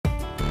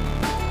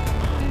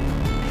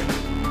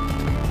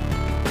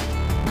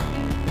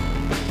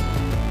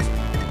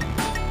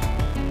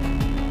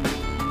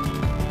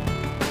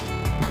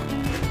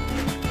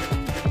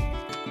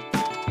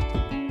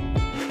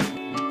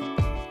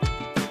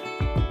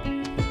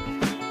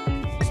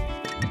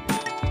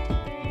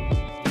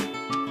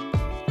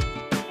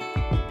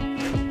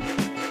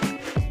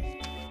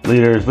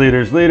Leaders,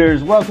 leaders,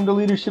 leaders, welcome to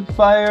Leadership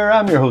Fire.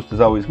 I'm your host,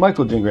 as always,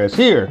 Michael Gingras,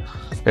 here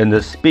in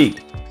the Speak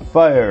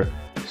Fire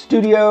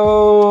Studios.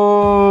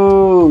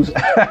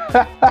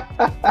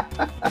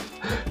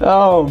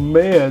 Oh,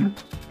 man.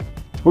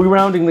 We're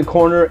rounding the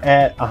corner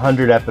at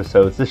 100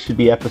 episodes. This should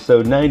be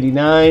episode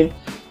 99.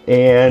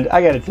 And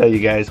I got to tell you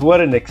guys,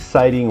 what an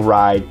exciting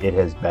ride it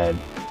has been.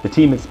 The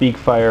team at Speak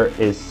Fire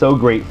is so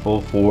grateful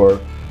for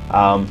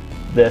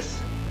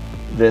this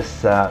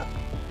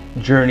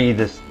journey,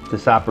 this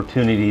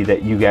opportunity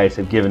that you guys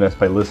have given us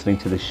by listening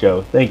to the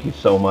show. Thank you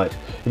so much.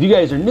 If you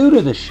guys are new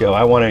to the show,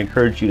 I want to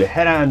encourage you to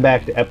head on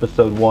back to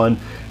episode 1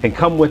 and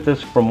come with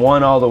us from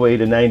 1 all the way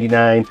to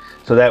 99,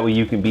 so that way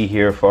you can be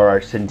here for our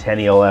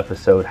centennial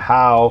episode.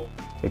 How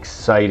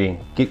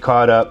exciting. Get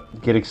caught up,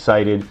 get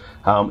excited.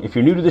 If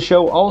you're new to the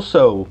show,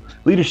 also,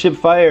 Leadership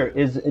Fire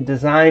is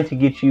designed to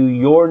get you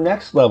your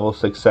next level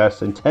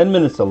success in 10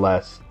 minutes or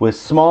less with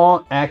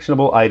small,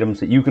 actionable items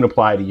that you can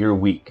apply to your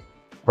week,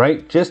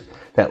 right? Just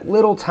that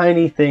little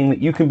tiny thing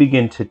that you can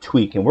begin to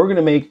tweak. And we're going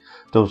to make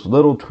those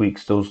little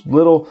tweaks, those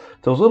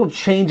little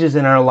changes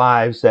in our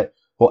lives that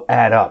will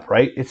add up,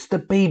 right? It's the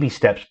baby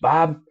steps,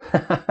 Bob.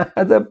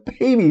 The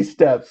baby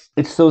steps.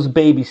 It's those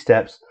baby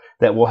steps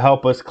that will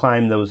help us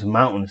climb those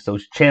mountains,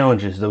 those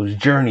challenges, those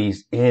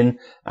journeys in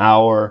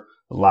our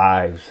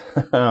lives.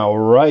 All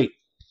right.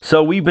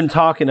 So we've been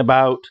talking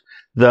about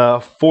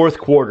the fourth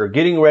quarter,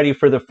 getting ready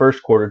for the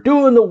first quarter,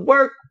 doing the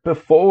work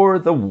before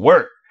the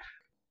work.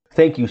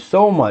 Thank you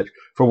so much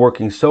for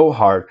working so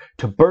hard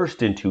to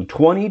burst into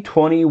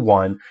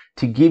 2021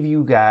 to give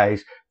you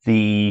guys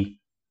the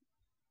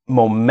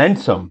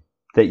momentum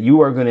that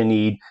you are going to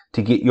need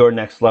to get your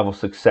next level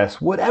success,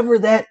 whatever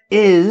that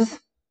is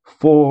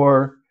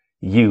for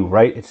you,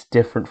 right? It's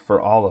different for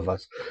all of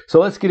us. So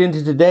let's get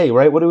into today,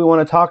 right? What do we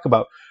want to talk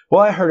about?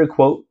 Well, I heard a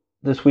quote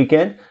this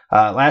weekend.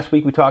 Last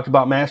week we talked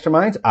about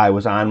masterminds. I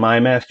was on my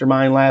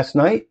mastermind last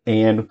night,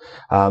 and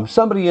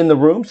somebody in the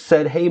room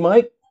said, "Hey,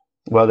 Mike."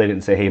 Well, they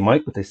didn't say, "Hey,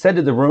 Mike," but they said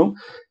to the room,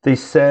 they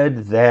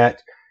said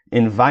that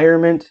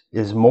environment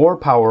is more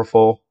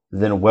powerful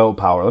than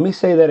willpower. Let me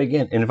say that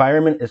again.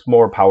 Environment is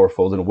more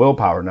powerful than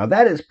willpower. Now,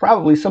 that is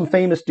probably some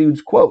famous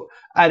dude's quote.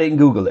 I didn't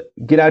Google it.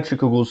 Get out your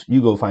Googles.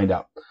 You go find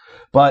out.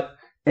 But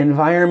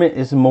environment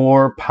is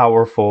more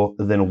powerful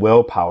than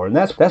willpower. And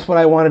that's what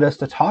I wanted us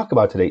to talk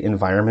about today.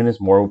 Environment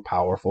is more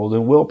powerful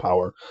than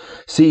willpower.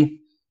 See,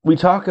 we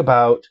talk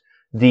about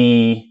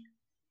the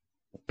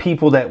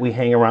people that we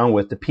hang around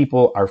with, the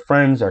people, our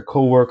friends, our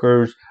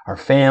coworkers, our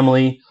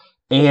family,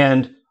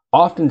 and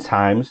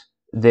oftentimes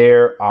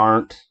there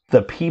aren't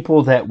the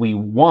people that we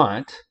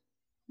want.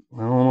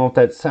 I don't know if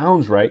that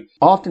sounds right.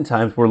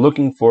 Oftentimes we're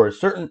looking for a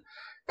certain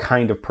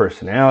kind of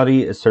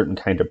personality, a certain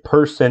kind of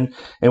person,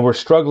 and we're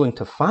struggling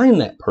to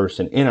find that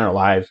person in our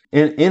lives,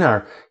 in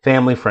our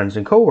family, friends,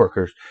 and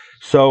coworkers.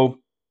 So,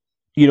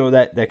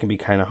 that can be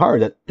kind of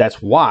hard.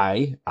 That's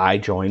why I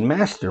join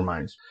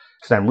masterminds.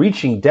 Because I'm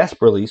reaching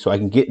desperately so I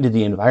can get into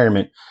the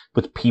environment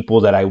with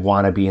people that I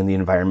want to be in the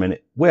environment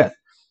with.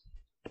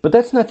 But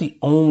that's not the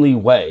only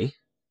way,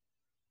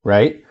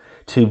 right,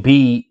 to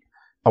be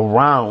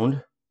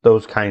around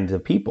those kinds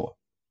of people.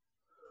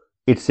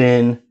 It's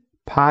in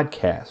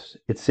podcasts,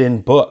 it's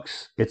in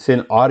books, it's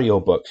in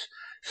audiobooks.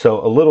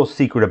 So a little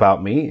secret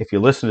about me, if you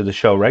listen to the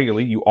show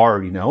regularly, you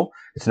already know,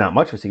 it's not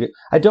much of a secret,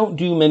 I don't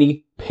do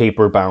many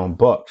paper-bound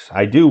books.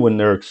 I do when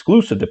they're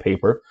exclusive to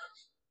paper,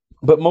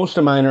 but most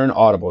of mine are in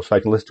Audible, so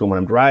I can listen to them when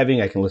I'm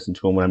driving, I can listen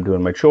to them when I'm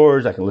doing my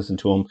chores, I can listen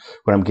to them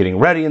when I'm getting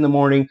ready in the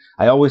morning.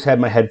 I always have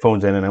my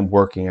headphones in and I'm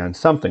working on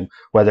something,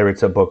 whether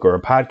it's a book or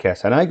a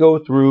podcast. And I go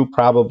through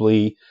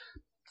probably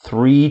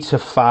 3 to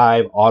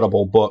 5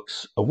 Audible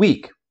books a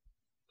week.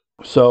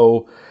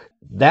 So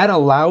that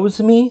allows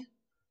me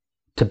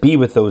to be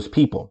with those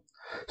people.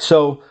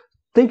 So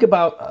think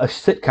about a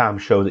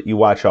sitcom show that you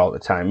watch all the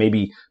time.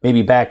 Maybe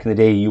back in the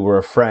day you were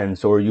a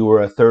Friends, or you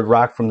were a Third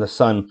Rock from the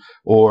Sun,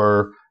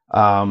 or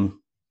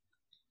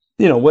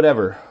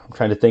whatever. I'm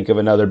trying to think of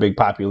another big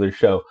popular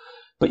show.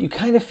 But you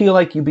kind of feel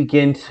like you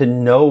begin to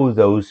know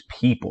those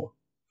people.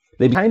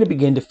 They kind of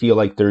begin to feel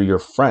like they're your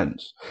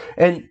friends.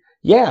 And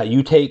yeah,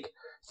 you take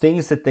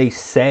things that they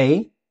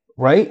say,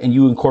 right, and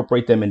you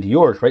incorporate them into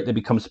yours, right? That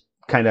becomes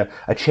kind of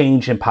a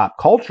change in pop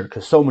culture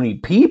because so many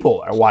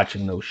people are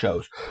watching those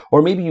shows.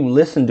 Or maybe you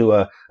listen to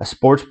a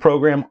sports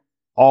program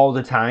all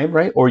the time,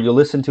 right? Or you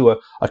listen to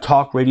a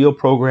talk radio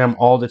program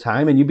all the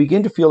time, and you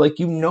begin to feel like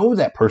you know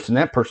that person.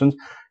 That person's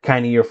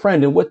kind of your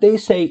friend, and what they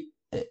say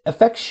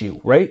affects you,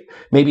 right?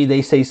 Maybe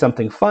they say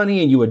something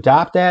funny and you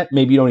adopt that.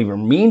 Maybe you don't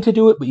even mean to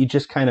do it, but you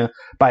just kind of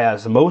by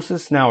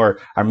osmosis now are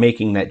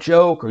making that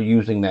joke or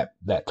using that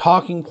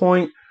talking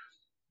point.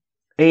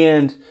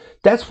 And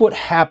that's what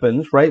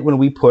happens, right, when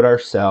we put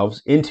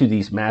ourselves into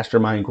these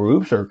mastermind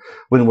groups, or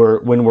when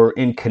we're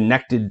in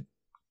connected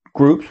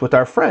groups with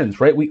our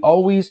friends, right? We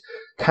always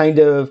kind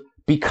of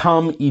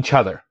become each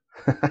other.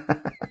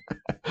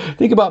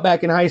 Think about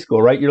back in high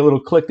school, right? Your little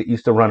clique that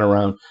used to run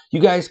around.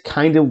 You guys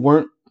kind of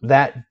weren't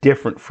that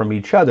different from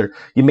each other.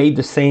 You made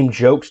the same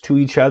jokes to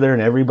each other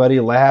and everybody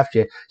laughed.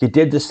 You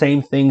did the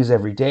same things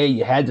every day.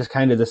 You had this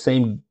kind of the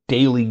same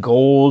daily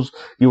goals.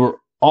 You were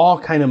all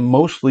kind of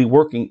mostly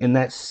working in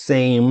that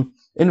same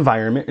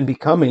environment and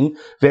becoming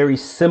very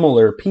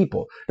similar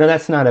people. Now,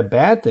 that's not a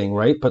bad thing,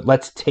 right? But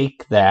let's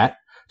take that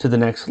to the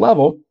next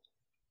level.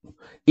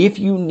 If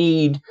you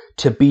need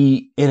to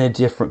be in a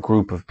different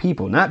group of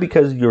people, not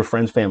because your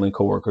friends, family,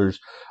 coworkers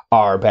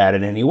are bad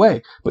in any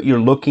way, but you're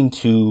looking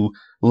to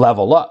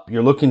level up.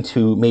 You're looking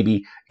to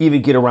maybe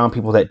even get around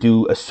people that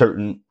do a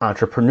certain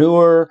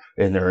entrepreneur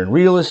and they're in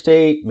real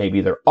estate.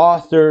 Maybe they're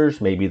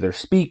authors, maybe they're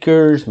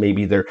speakers,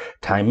 maybe they're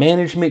time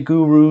management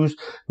gurus,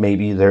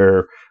 maybe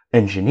they're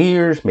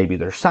engineers, maybe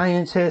they're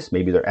scientists,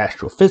 maybe they're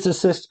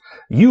astrophysicists.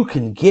 You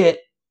can get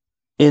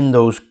in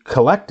those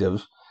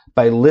collectives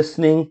by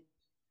listening.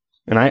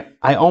 And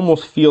I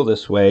almost feel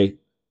this way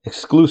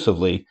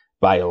exclusively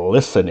by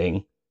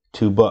listening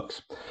to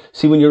books.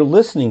 See, when you're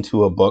listening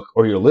to a book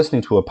or you're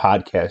listening to a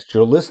podcast,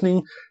 you're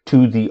listening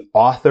to the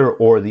author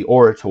or the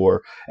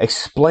orator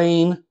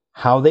explain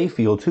how they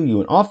feel to you.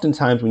 And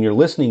oftentimes when you're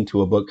listening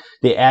to a book,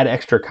 they add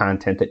extra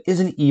content that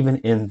isn't even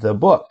in the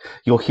book.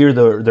 You'll hear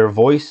their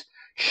voice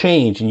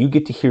change and you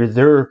get to hear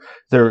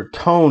their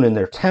tone and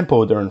their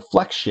tempo, their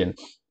inflection,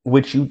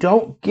 which you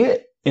don't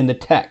get in the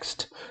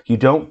text. You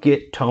don't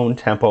get tone,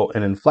 tempo,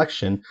 and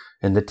inflection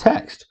in the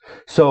text.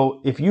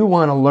 So if you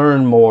want to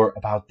learn more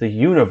about the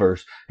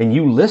universe and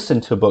you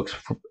listen to books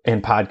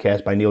and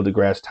podcasts by Neil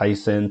deGrasse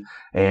Tyson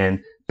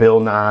and Bill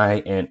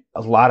Nye and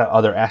a lot of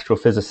other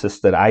astrophysicists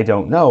that I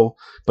don't know,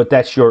 but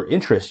that's your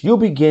interest, you'll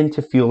begin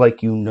to feel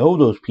like you know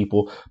those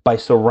people by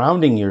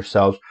surrounding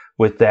yourselves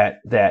with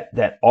that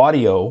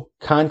audio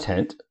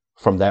content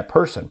from that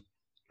person.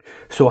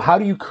 So how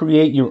do you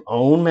create your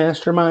own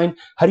mastermind?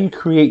 How do you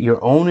create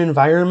your own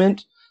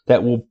environment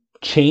that will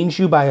change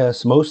you by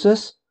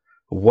osmosis?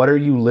 What are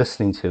you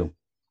listening to?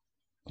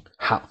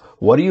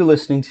 What are you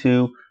listening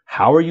to?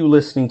 How are you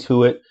listening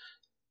to it?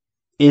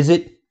 Is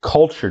it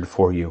cultured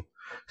for you?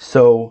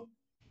 So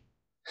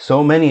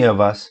many of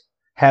us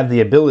have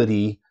the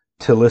ability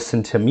to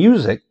listen to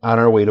music on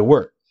our way to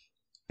work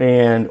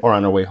or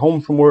on our way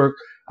home from work,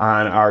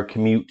 on our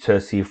commute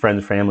to see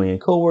friends, family, and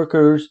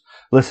coworkers,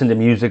 listen to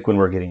music when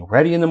we're getting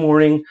ready in the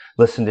morning,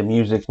 listen to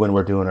music when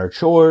we're doing our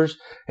chores.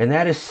 And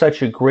that is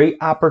such a great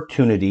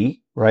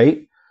opportunity,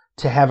 right,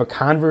 to have a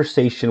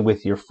conversation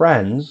with your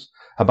friends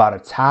about a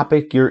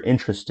topic you're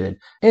interested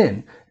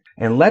in.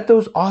 And let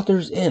those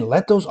authors in.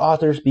 Let those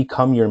authors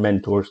become your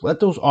mentors. Let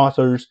those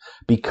authors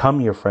become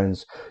your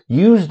friends.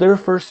 Use their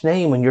first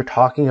name when you're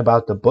talking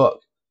about the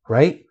book,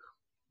 right?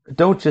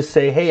 Don't just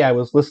say, hey, I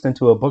was listening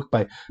to a book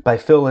by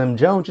Phil M.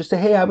 Jones. Just say,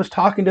 hey, I was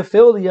talking to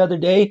Phil the other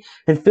day,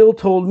 and Phil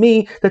told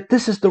me that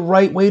this is the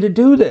right way to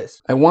do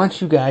this. I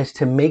want you guys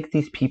to make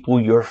these people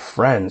your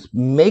friends.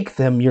 Make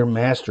them your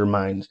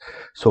masterminds.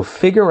 So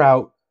figure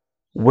out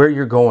where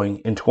you're going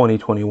in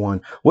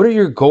 2021. What are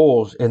your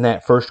goals in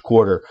that first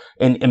quarter?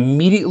 And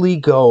immediately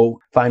go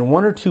find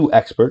one or two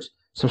experts,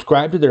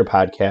 subscribe to their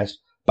podcast,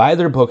 buy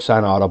their books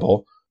on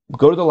Audible,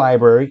 go to the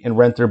library and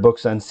rent their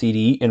books on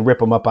CD and rip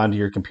them up onto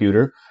your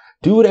computer.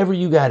 Do whatever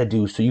you got to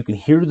do so you can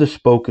hear the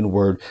spoken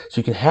word, so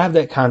you can have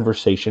that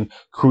conversation,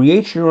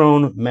 create your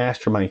own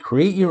mastermind,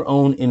 create your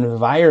own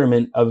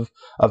environment of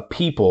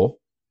people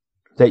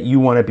that you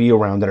want to be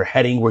around that are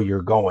heading where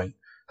you're going.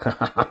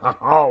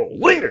 Oh,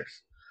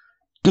 leaders!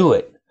 Do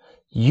it.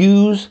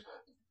 Use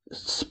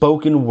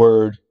spoken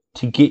word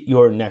to get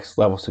your next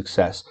level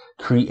success.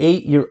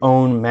 Create your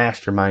own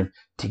mastermind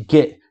to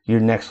get your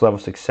next level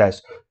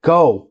success.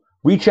 Go.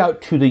 Reach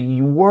out to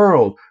the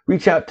world.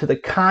 Reach out to the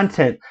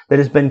content that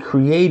has been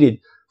created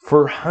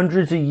for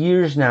hundreds of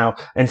years now.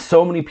 And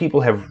so many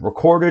people have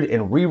recorded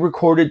and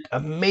re-recorded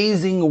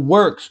amazing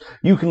works.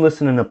 You can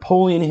listen to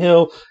Napoleon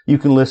Hill. You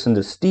can listen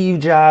to Steve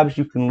Jobs.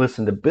 You can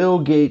listen to Bill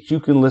Gates. You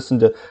can listen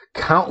to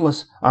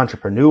countless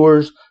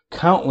entrepreneurs,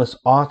 countless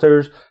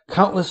authors,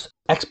 countless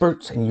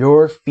experts in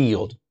your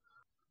field.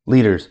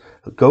 Leaders,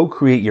 go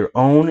create your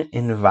own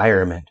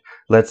environment.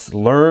 Let's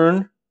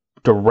learn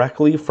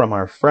directly from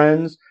our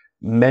friends,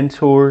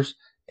 mentors,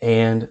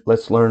 and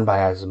let's learn by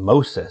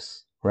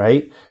osmosis,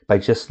 right? By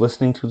just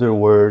listening to their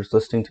words,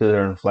 listening to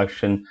their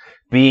inflection,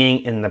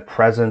 being in the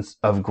presence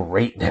of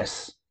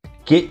greatness.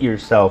 Get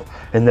yourself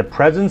in the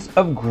presence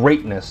of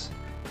greatness,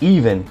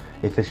 even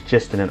if it's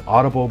just in an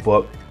Audible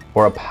book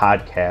or a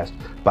podcast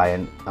by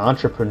an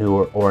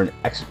entrepreneur or an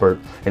expert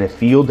in a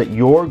field that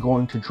you're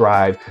going to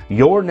drive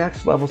your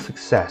next level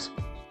success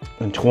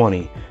in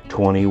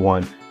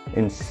 2021.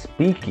 And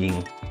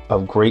speaking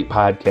of great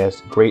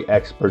podcasts, great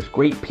experts,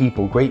 great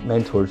people, great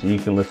mentors that you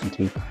can listen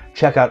to,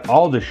 check out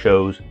all the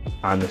shows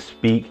on the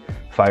Speak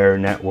Fire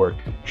Network.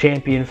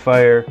 Champion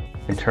Fire,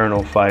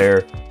 Internal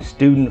Fire,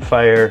 Student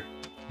Fire,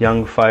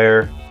 Young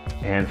Fire,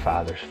 and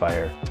Father's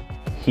Fire.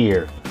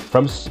 Here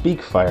from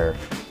Speak Fire,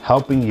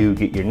 helping you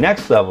get your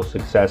next level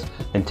success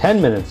in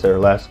 10 minutes or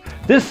less.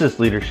 This is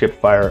Leadership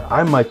Fire.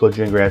 I'm Michael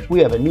Gingrass. We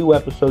have a new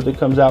episode that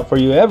comes out for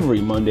you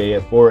every Monday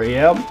at 4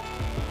 a.m.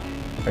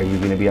 Are you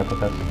going to be up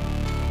with us?